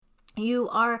You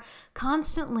are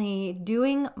constantly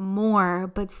doing more,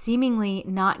 but seemingly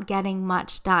not getting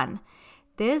much done.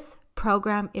 This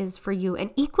program is for you,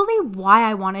 and equally why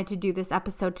I wanted to do this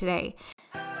episode today.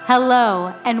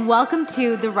 Hello, and welcome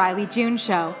to The Riley June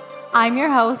Show. I'm your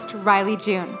host, Riley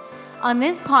June. On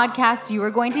this podcast, you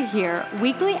are going to hear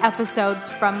weekly episodes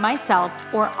from myself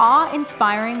or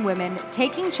awe-inspiring women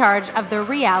taking charge of their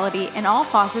reality in all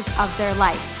facets of their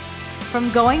life. From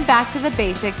going back to the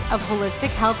basics of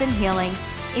holistic health and healing,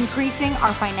 increasing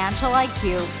our financial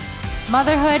IQ,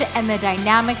 motherhood and the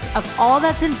dynamics of all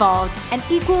that's involved, and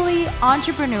equally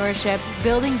entrepreneurship,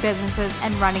 building businesses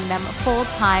and running them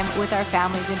full-time with our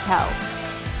families in tow.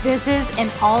 This is an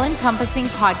all-encompassing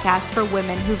podcast for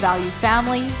women who value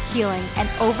family, healing, and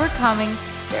overcoming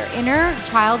their inner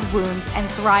child wounds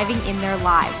and thriving in their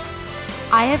lives.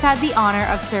 I have had the honor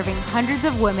of serving hundreds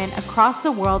of women across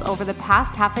the world over the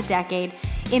past half a decade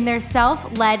in their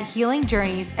self-led healing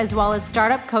journeys, as well as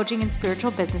startup coaching and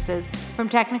spiritual businesses, from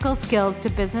technical skills to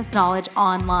business knowledge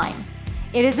online.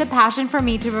 It is a passion for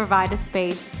me to provide a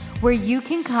space where you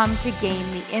can come to gain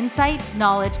the insight,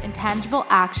 knowledge, and tangible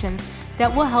actions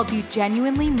that will help you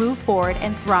genuinely move forward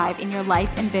and thrive in your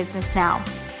life and business now.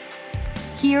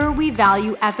 Here we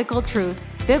value ethical truth,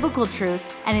 biblical truth,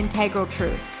 and integral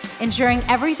truth, ensuring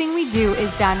everything we do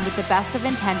is done with the best of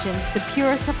intentions, the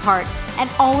purest of heart, and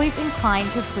always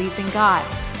inclined to pleasing God.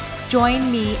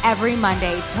 Join me every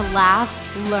Monday to laugh,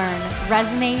 learn,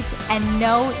 resonate, and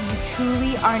know you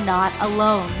truly are not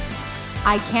alone.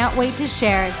 I can't wait to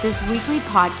share this weekly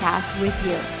podcast with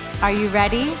you. Are you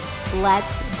ready?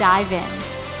 Let's dive in.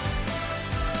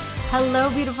 Hello,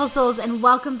 beautiful souls, and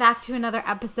welcome back to another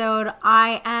episode.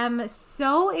 I am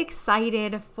so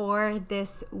excited for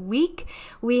this week.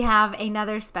 We have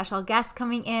another special guest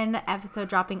coming in, episode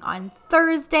dropping on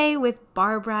Thursday with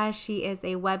Barbara. She is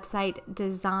a website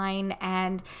design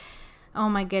and oh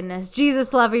my goodness,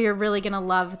 Jesus lover, you're really going to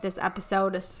love this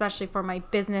episode, especially for my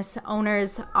business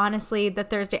owners. Honestly, the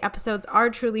Thursday episodes are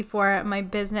truly for my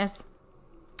business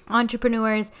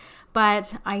entrepreneurs,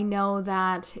 but I know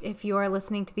that if you're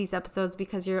listening to these episodes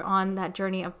because you're on that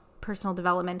journey of personal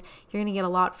development, you're going to get a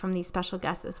lot from these special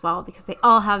guests as well, because they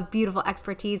all have beautiful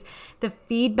expertise. The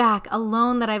feedback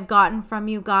alone that I've gotten from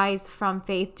you guys from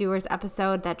Faith Doers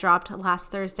episode that dropped last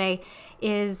Thursday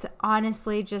is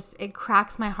honestly just, it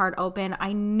cracks my heart open.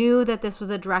 I knew that this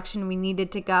was a direction we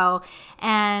needed to go,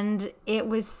 and it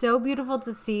was so beautiful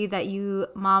to see that you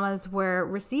mamas were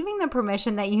receiving the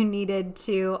permission that you needed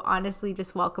to honestly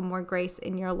just welcome more grace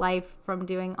in your life from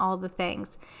doing all the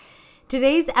things.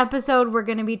 Today's episode, we're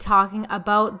going to be talking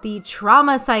about the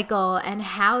trauma cycle and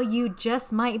how you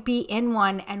just might be in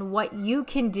one and what you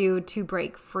can do to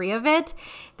break free of it.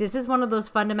 This is one of those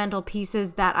fundamental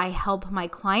pieces that I help my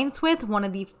clients with. One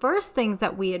of the first things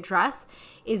that we address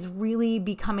is really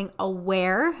becoming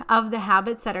aware of the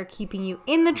habits that are keeping you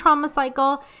in the trauma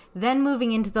cycle, then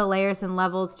moving into the layers and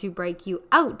levels to break you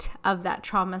out of that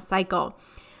trauma cycle.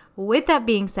 With that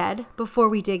being said, before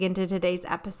we dig into today's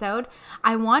episode,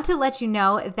 I want to let you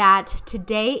know that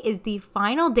today is the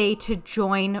final day to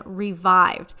join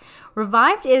Revived.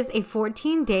 Revived is a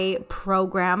 14-day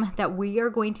program that we are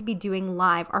going to be doing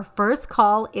live. Our first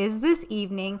call is this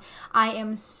evening. I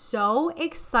am so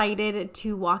excited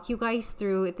to walk you guys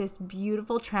through this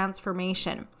beautiful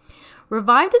transformation.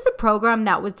 Revived is a program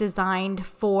that was designed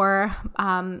for,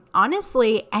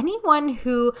 honestly, anyone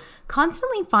who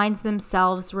constantly finds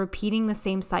themselves repeating the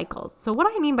same cycles. So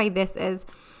what I mean by this is,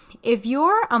 if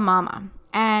you're a mama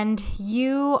and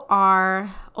you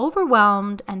are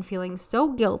overwhelmed and feeling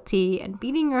so guilty and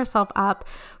beating yourself up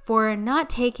for not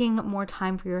taking more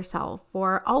time for yourself,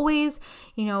 for always,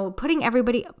 putting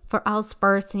everybody else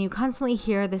first, and you constantly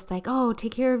hear this like, oh,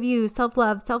 take care of you,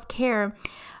 self-love, self-care,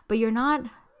 but you're not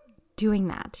doing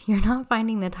that. You're not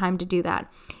finding the time to do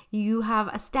that. You have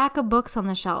a stack of books on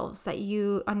your shelves that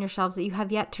you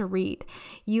have yet to read.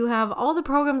 You have all the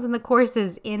programs and the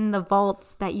courses in the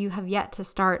vaults that you have yet to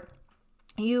start.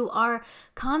 You are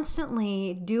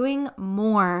constantly doing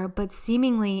more, but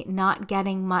seemingly not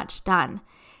getting much done.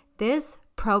 This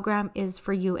program is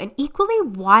for you, and equally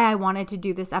why I wanted to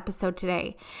do this episode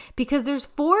today, because there's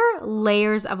 4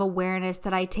 layers of awareness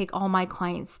that I take all my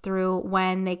clients through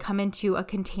when they come into a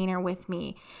container with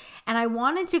me. And I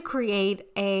wanted to create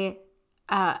a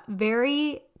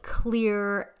very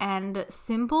clear and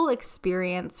simple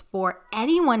experience for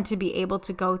anyone to be able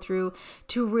to go through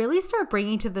to really start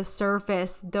bringing to the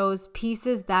surface those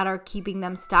pieces that are keeping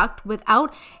them stuck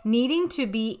without needing to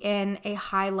be in a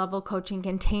high level coaching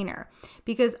container.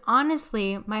 Because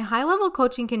honestly, my high level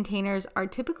coaching containers are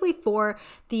typically for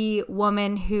the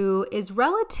woman who is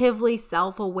relatively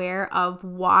self-aware of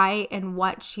why and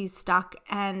what she's stuck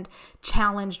and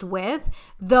challenged with.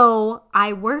 Though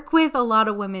I work with a lot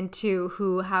of women too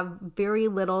who have very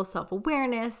little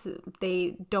self-awareness.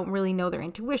 They don't really know their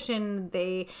intuition.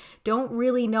 They don't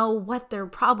really know what their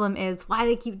problem is, why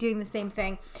they keep doing the same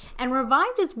thing. And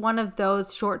Revived is one of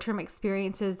those short-term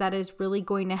experiences that is really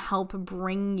going to help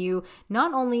bring you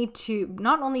not only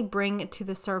bring to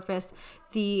the surface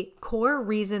the core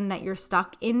reason that you're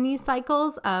stuck in these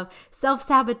cycles of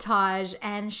self-sabotage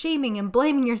and shaming and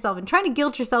blaming yourself and trying to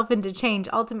guilt yourself into change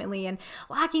ultimately, and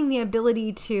lacking the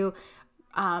ability to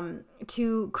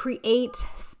create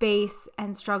space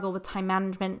and struggle with time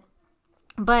management,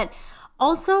 but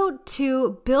also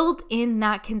to build in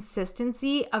that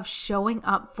consistency of showing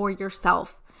up for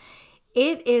yourself.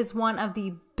 It is one of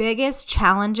the biggest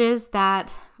challenges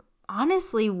that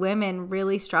honestly women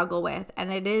really struggle with,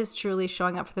 and it is truly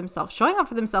showing up for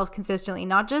themselves consistently,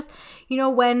 not just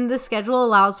when the schedule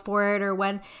allows for it, or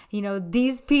when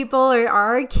these people or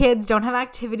our kids don't have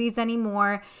activities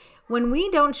anymore. When we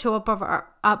don't show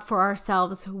up for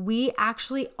ourselves, we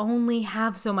actually only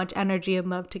have so much energy and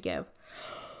love to give.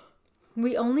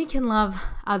 We only can love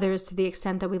others to the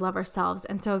extent that we love ourselves.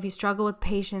 And so if you struggle with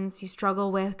patience, you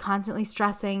struggle with constantly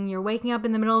stressing, you're waking up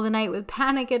in the middle of the night with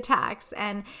panic attacks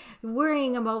and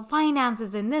worrying about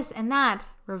finances and this and that,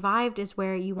 Revived is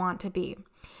where you want to be.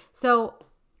 So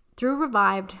through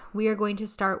Revived, we are going to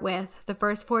start with the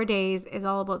first 4 days is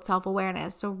all about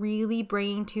self-awareness. So really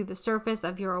bringing to the surface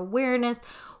of your awareness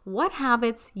what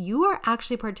habits you are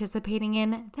actually participating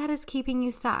in that is keeping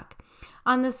you stuck.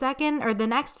 On the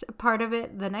next part of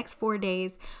it, the next 4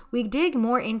 days, we dig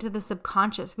more into the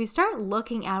subconscious. We start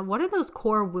looking at what are those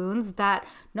core wounds that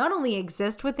not only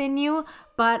exist within you,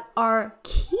 but are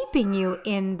keeping you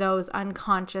in those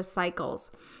unconscious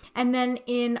cycles. And then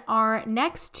in our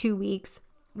next 2 weeks,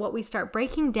 what we start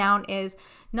breaking down is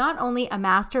not only a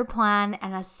master plan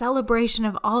and a celebration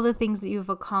of all the things that you've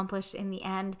accomplished in the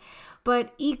end,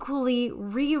 but equally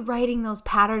rewriting those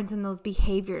patterns and those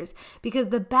behaviors. Because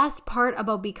the best part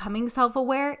about becoming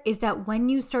self-aware is that when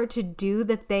you start to do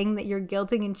the thing that you're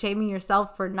guilting and shaming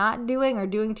yourself for not doing or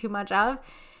doing too much of,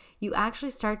 you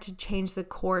actually start to change the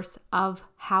course of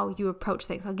how you approach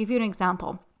things. I'll give you an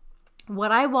example.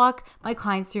 What I walk my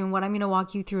clients through and what I'm going to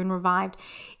walk you through in Revived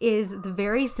is the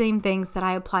very same things that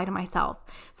I apply to myself.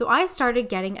 So I started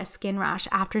getting a skin rash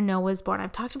after Noah was born.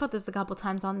 I've talked about this a couple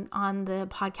times on the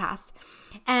podcast.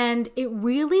 And it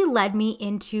really led me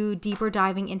into deeper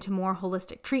diving into more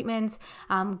holistic treatments,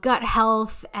 gut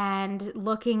health, and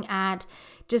looking at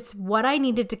just what I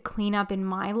needed to clean up in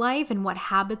my life and what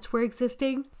habits were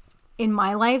existing in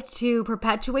my life to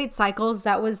perpetuate cycles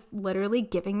that was literally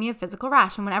giving me a physical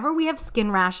rash. And whenever we have skin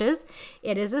rashes,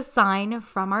 it is a sign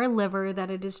from our liver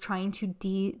that it is trying to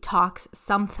detox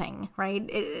something, right?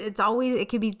 It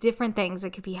could be different things.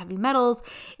 It could be heavy metals.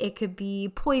 It could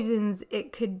be poisons.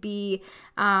 It could be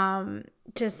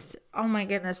just, oh my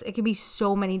goodness, it could be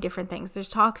so many different things. There's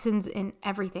toxins in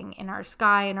everything, in our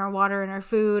sky, in our water, in our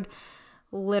food,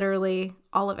 literally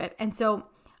all of it. And so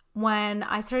when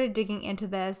I started digging into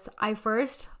this, I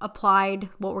first applied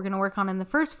what we're going to work on in the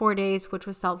first 4 days, which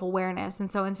was self-awareness. And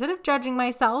so instead of judging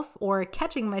myself or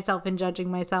catching myself and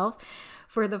judging myself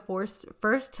for the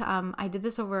first, I did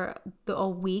this over a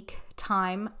week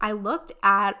time. I looked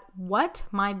at what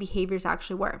my behaviors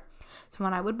actually were. So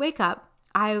when I would wake up,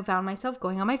 I found myself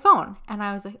going on my phone, and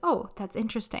I was like, oh, that's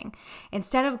interesting.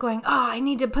 Instead of going, oh, I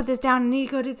need to put this down, I need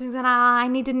to go do things, and I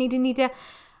need to,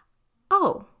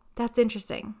 oh, that's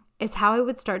interesting, is how I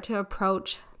would start to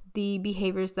approach the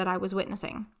behaviors that I was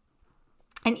witnessing.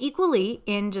 And equally,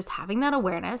 in just having that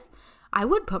awareness, I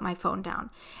would put my phone down.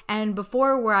 And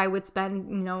before, where I would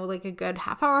spend, like a good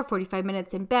half hour, 45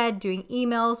 minutes in bed, doing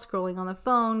emails, scrolling on the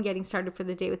phone, getting started for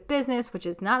the day with business, which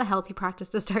is not a healthy practice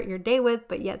to start your day with,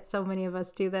 but yet so many of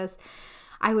us do this.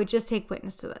 I would just take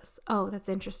witness to this. Oh, that's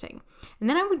interesting. And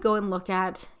then I would go and look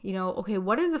at, okay,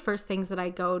 what are the first things that I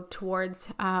go towards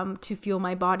to fuel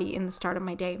my body in the start of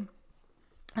my day?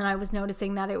 And I was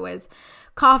noticing that it was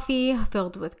coffee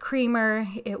filled with creamer.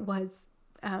 It was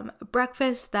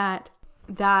breakfast that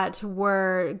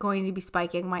were going to be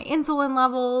spiking my insulin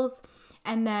levels.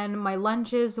 And then my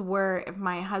lunches were, if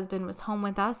my husband was home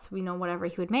with us, we know whatever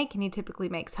he would make, and he typically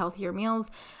makes healthier meals.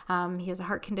 He has a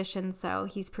heart condition, so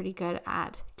he's pretty good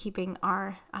at keeping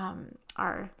our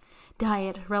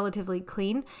diet relatively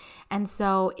clean. And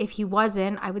so if he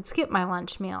wasn't, I would skip my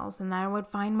lunch meals, and then I would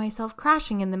find myself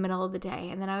crashing in the middle of the day.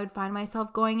 And then I would find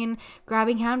myself going and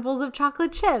grabbing handfuls of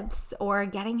chocolate chips, or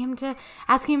asking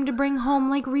him to bring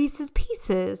home like Reese's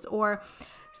Pieces, or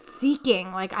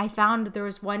seeking. Like, I found there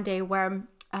was one day where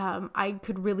I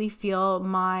could really feel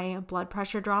my blood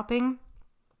pressure dropping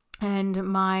and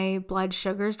my blood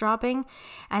sugars dropping.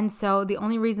 And so the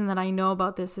only reason that I know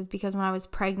about this is because when I was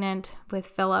pregnant with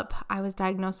Philip, I was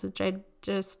diagnosed with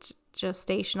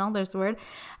gestational, there's the word,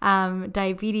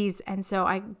 diabetes. And so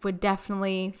I would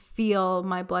definitely feel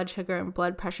my blood sugar and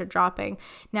blood pressure dropping.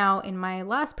 Now, in my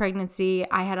last pregnancy,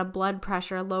 I had a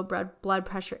low blood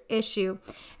pressure issue.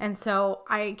 And so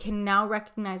I can now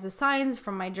recognize the signs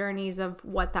from my journeys of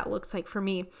what that looks like for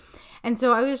me. And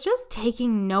so I was just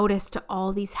taking notice to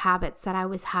all these habits that I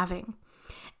was having.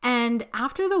 And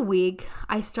after the week,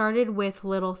 I started with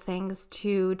little things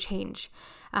to change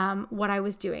what I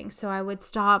was doing. So I would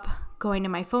stop going to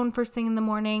my phone first thing in the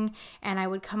morning, and I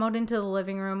would come out into the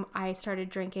living room. I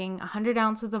started drinking 100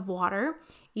 ounces of water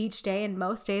each day, and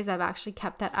most days I've actually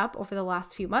kept that up over the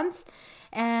last few months.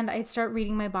 And I'd start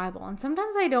reading my Bible. And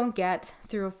sometimes I don't get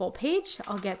through a full page.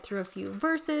 I'll get through a few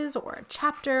verses or a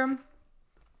chapter,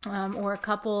 or a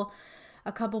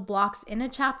couple blocks in a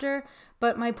chapter.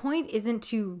 But my point isn't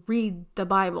to read the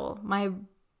Bible. My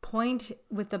point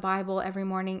with the Bible every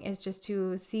morning is just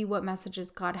to see what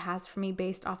messages God has for me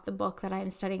based off the book that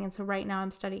I'm studying. And so right now I'm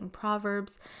studying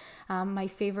Proverbs. My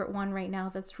favorite one right now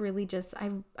that's really just,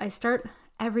 I start,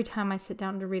 every time I sit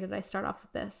down to read it, I start off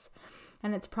with this.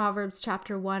 And it's Proverbs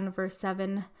chapter 1, verse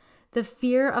 7. The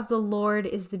fear of the Lord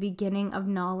is the beginning of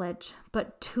knowledge,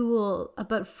 but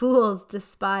fools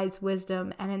despise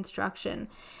wisdom and instruction.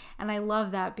 And I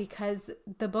love that, because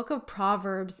the book of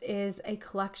Proverbs is a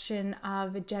collection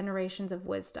of generations of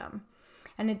wisdom,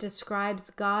 and it describes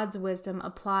God's wisdom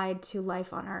applied to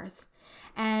life on earth.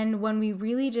 And when we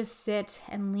really just sit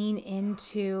and lean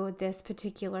into this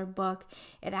particular book,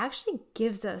 it actually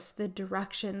gives us the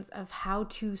directions of how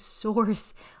to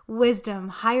source wisdom,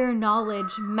 higher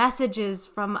knowledge, messages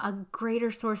from a greater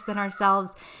source than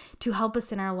ourselves to help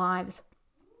us in our lives.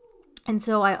 And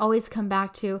so I always come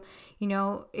back to,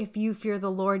 if you fear the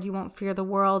Lord, you won't fear the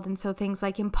world. And so things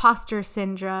like imposter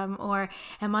syndrome, or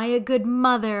am I a good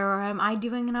mother, or am I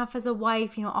doing enough as a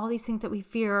wife? All these things that we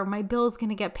fear. Are my bills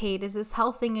going to get paid? Is this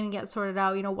health thing going to get sorted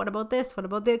out? What about this? What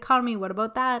about the economy? What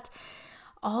about that?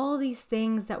 All these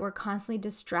things that we're constantly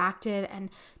distracted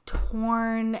and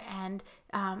torn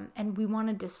and we want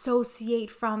to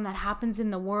dissociate from, that happens in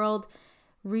the world.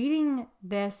 Reading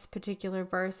this particular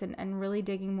verse and really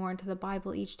digging more into the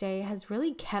Bible each day has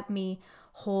really kept me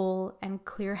whole and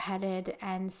clear-headed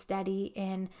and steady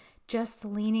in just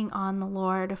leaning on the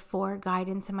Lord for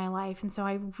guidance in my life. And so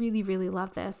I really, really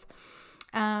love this.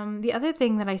 The other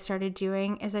thing that I started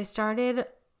doing is I started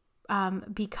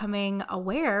becoming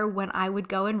aware when I would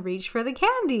go and reach for the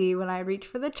candy, when I reach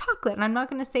for the chocolate. And I'm not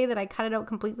going to say that I cut it out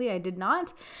completely. I did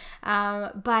not.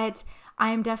 But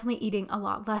I am definitely eating a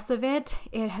lot less of it.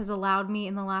 It has allowed me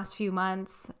in the last few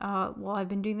months, I've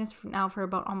been doing this now for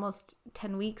about almost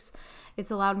 10 weeks. It's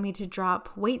allowed me to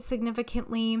drop weight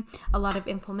significantly. A lot of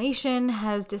inflammation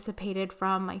has dissipated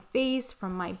from my face,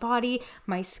 from my body.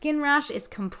 My skin rash is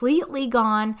completely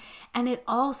gone. And it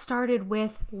all started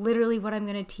with literally what I'm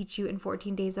going to teach you in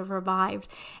 14 Days of Revived,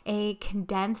 a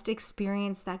condensed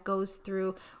experience that goes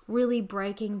through really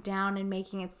breaking down and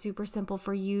making it super simple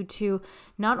for you to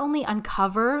not only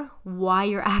uncover why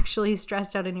you're actually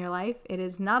stressed out in your life. It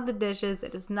is not the dishes,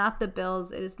 it is not the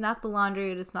bills, it is not the laundry,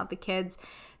 it is not the kids.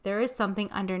 There is something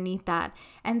underneath that.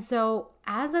 And so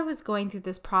as I was going through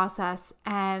this process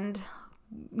and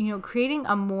creating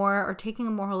taking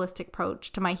a more holistic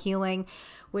approach to my healing,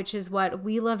 which is what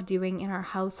we love doing in our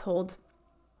household,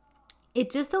 it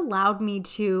just allowed me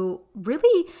to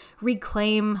really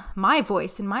reclaim my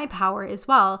voice and my power as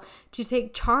well, to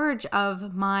take charge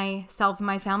of myself and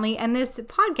my family. And this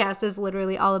podcast is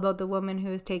literally all about the woman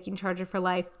who is taking charge of her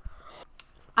life.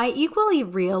 I equally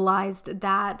realized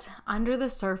that under the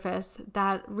surface,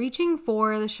 that reaching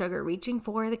for the sugar, reaching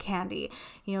for the candy,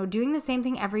 doing the same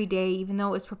thing every day, even though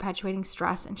it was perpetuating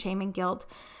stress and shame and guilt,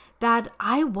 that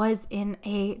I was in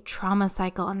a trauma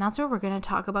cycle. And that's what we're going to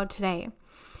talk about today.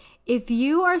 If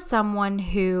you are someone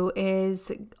who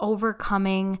is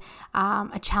overcoming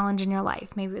a challenge in your life,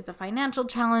 maybe it's a financial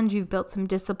challenge, you've built some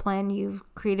discipline, you've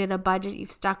created a budget,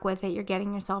 you've stuck with it, you're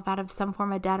getting yourself out of some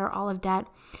form of debt or all of debt,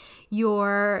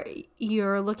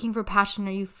 you're looking for passion,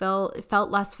 or you felt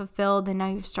less fulfilled and now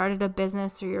you've started a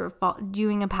business, or you're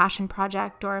doing a passion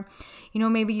project, or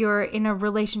maybe you're in a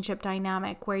relationship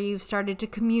dynamic where you've started to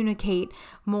communicate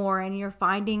more and you're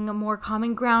finding a more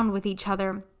common ground with each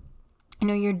other.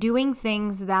 You're doing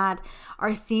things that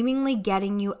are seemingly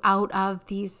getting you out of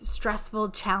these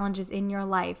stressful challenges in your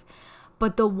life.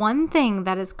 But the one thing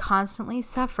that is constantly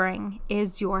suffering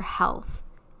is your health.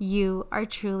 You are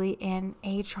truly in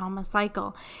a trauma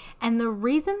cycle. And the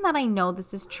reason that I know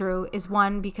this is true is,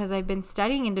 one, because I've been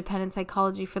studying independent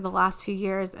psychology for the last few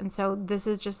years. And so this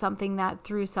is just something that,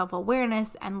 through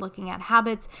self-awareness and looking at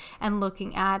habits and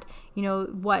looking at,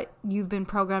 what you've been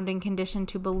programmed and conditioned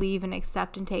to believe and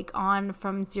accept and take on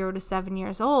from 0 to 7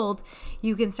 years old,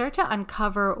 you can start to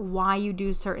uncover why you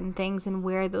do certain things and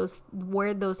where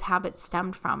those habits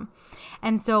stemmed from.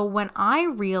 And so when I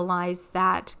realized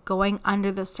that going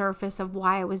under the surface of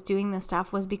why I was doing this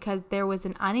stuff was because there was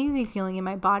an uneasy feeling in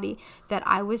my body that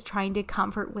I was trying to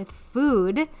comfort with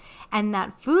food, and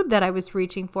that food that I was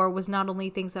reaching for was not only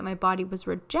things that my body was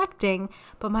rejecting,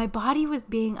 but my body was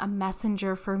being a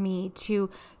messenger for me to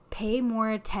pay more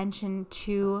attention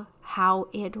to how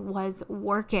it was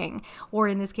working, or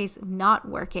in this case, not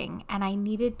working. And I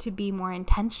needed to be more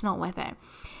intentional with it.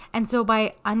 And so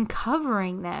by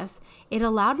uncovering this, it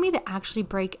allowed me to actually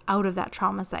break out of that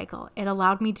trauma cycle. It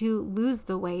allowed me to lose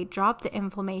the weight, drop the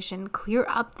inflammation, clear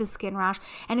up the skin rash.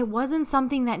 And it wasn't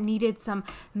something that needed some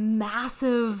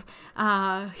massive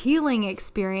healing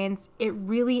experience. It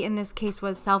really, in this case,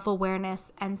 was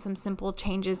self-awareness and some simple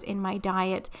changes in my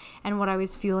diet and what I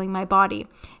was fueling my body.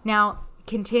 Now,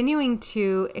 continuing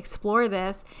to explore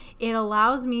this, it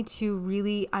allows me to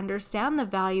really understand the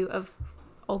value of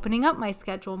opening up my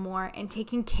schedule more and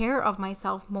taking care of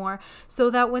myself more, so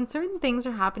that when certain things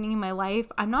are happening in my life,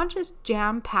 I'm not just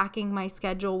jam-packing my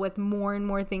schedule with more and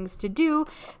more things to do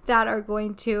that are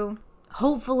going to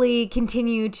hopefully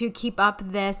continue to keep up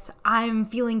this I'm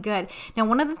feeling good. Now,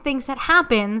 one of the things that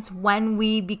happens when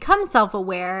we become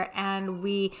self-aware and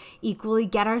we equally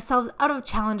get ourselves out of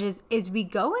challenges is we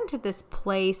go into this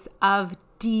place of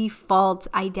default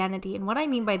identity. And what I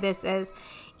mean by this is,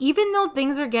 even though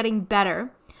things are getting better,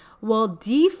 we'll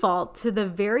default to the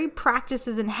very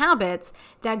practices and habits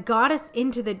that got us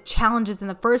into the challenges in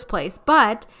the first place.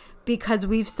 But because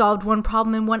we've solved one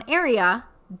problem in one area,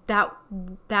 that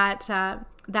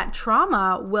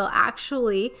trauma will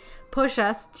actually push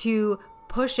us to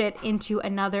push it into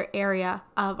another area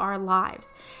of our lives.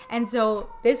 And so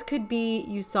this could be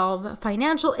you solve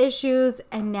financial issues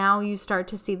and now you start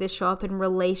to see this show up in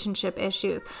relationship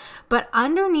issues. But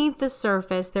underneath the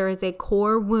surface, there is a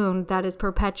core wound that is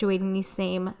perpetuating these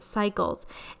same cycles.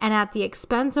 And at the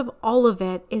expense of all of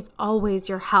it is always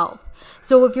your health.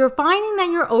 So if you're finding that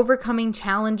you're overcoming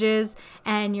challenges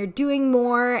and you're doing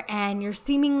more and you're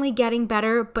seemingly getting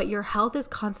better, but your health is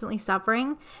constantly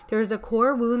suffering, there is a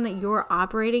core wound that you're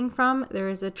operating from. There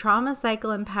is a trauma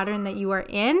cycle and pattern that you are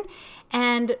in.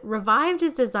 And Revived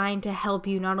is designed to help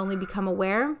you not only become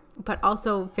aware, but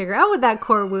also figure out what that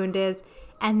core wound is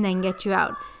and then get you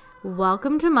out.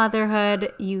 Welcome to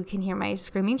motherhood. You can hear my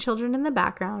screaming children in the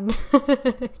background.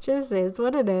 It just is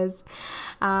what it is.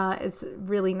 It's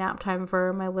really nap time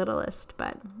for my littlest,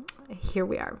 but here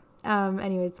we are.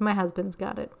 Anyways, my husband's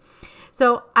got it.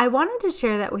 So I wanted to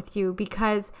share that with you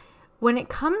because when it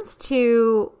comes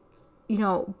to,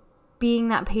 being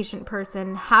that patient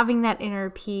person, having that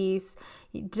inner peace,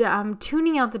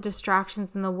 tuning out the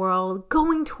distractions in the world,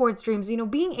 going towards dreams,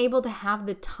 being able to have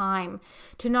the time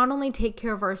to not only take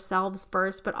care of ourselves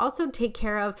first, but also take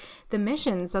care of the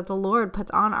missions that the Lord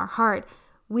puts on our heart.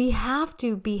 We have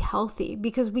to be healthy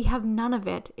because we have none of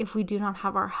it if we do not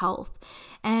have our health.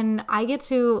 And I get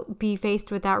to be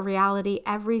faced with that reality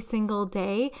every single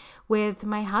day with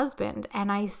my husband.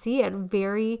 And I see it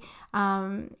very,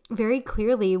 very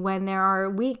clearly when there are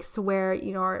weeks where,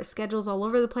 our schedule's all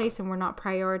over the place and we're not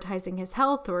prioritizing his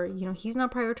health, or, he's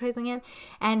not prioritizing it.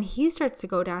 And he starts to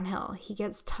go downhill. He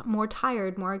gets more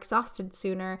tired, more exhausted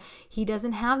sooner. He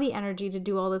doesn't have the energy to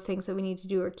do all the things that we need to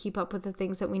do or keep up with the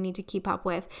things that we need to keep up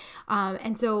with.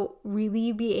 And so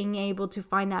really being able to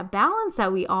find that balance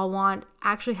that we all want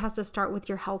actually has to start with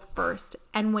your health first.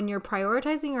 And when you're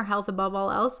prioritizing your health above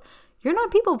all else, you're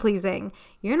not people pleasing.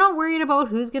 You're not worried about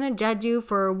who's going to judge you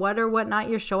for what or what not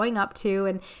you're showing up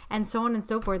to, and so on and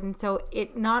so forth. And so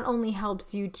it not only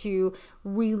helps you to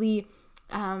really,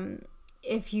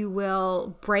 if you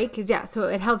will, break, so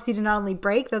it helps you to not only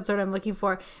break, that's what I'm looking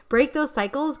for, break those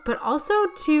cycles, but also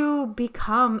to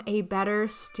become a better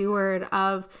steward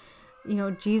of,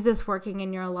 Jesus working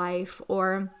in your life,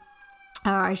 or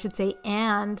or I should say,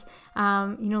 and,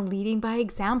 leading by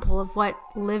example of what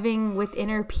living with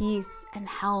inner peace and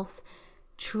health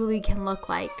truly can look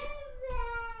like.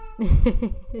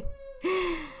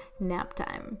 Nap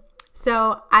time.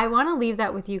 So I want to leave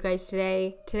that with you guys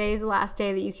today. Today's the last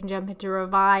day that you can jump into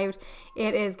Revived.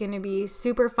 It is going to be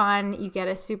super fun. You get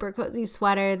a super cozy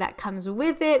sweater that comes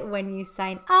with it when you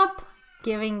sign up.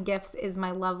 Giving gifts is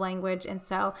my love language, and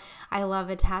so I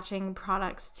love attaching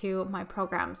products to my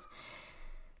programs.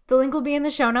 The link will be in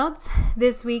the show notes.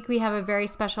 This week we have a very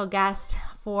special guest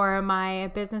for my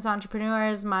business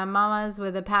entrepreneurs, my mamas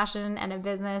with a passion and a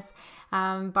business.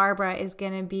 Barbara is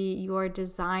going to be your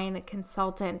design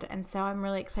consultant, and so I'm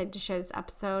really excited to share this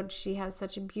episode. She has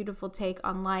such a beautiful take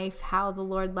on life, how the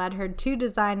Lord led her to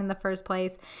design in the first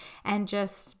place, and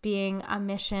just being a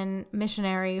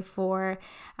missionary for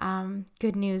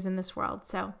good news in this world.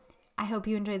 So I hope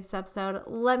you enjoyed this episode.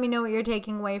 Let me know what you're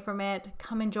taking away from it.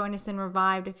 Come and join us in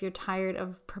Revived if you're tired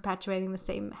of perpetuating the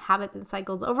same habits and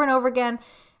cycles over and over again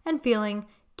and feeling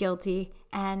guilty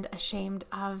and ashamed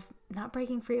of not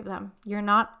breaking free of them. You're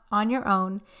not on your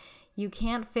own. You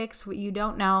can't fix what you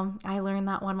don't know. I learned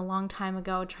that one a long time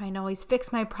ago, trying to always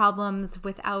fix my problems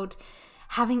without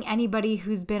having anybody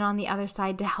who's been on the other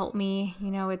side to help me.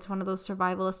 It's one of those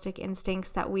survivalistic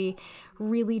instincts that we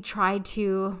really try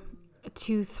to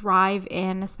thrive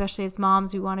in, especially as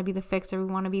moms. We want to be the fixer,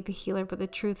 we want to be the healer, but the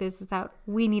truth is that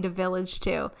we need a village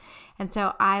too. And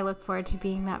so I look forward to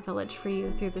being that village for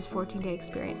you through this 14-day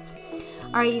experience.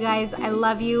 All right, you guys, I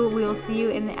love you. We will see you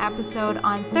in the episode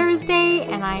on Thursday,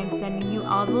 and I am sending you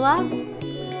all the love.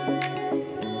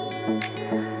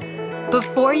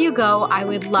 Before you go, I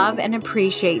would love and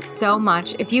appreciate so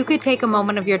much if you could take a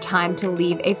moment of your time to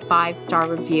leave a 5-star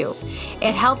review.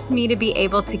 It helps me to be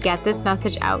able to get this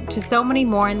message out to so many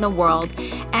more in the world,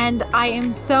 and I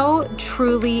am so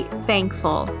truly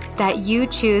thankful that you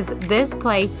choose this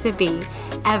place to be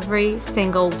every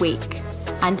single week.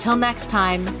 Until next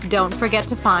time, don't forget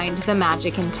to find the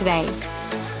magic in today.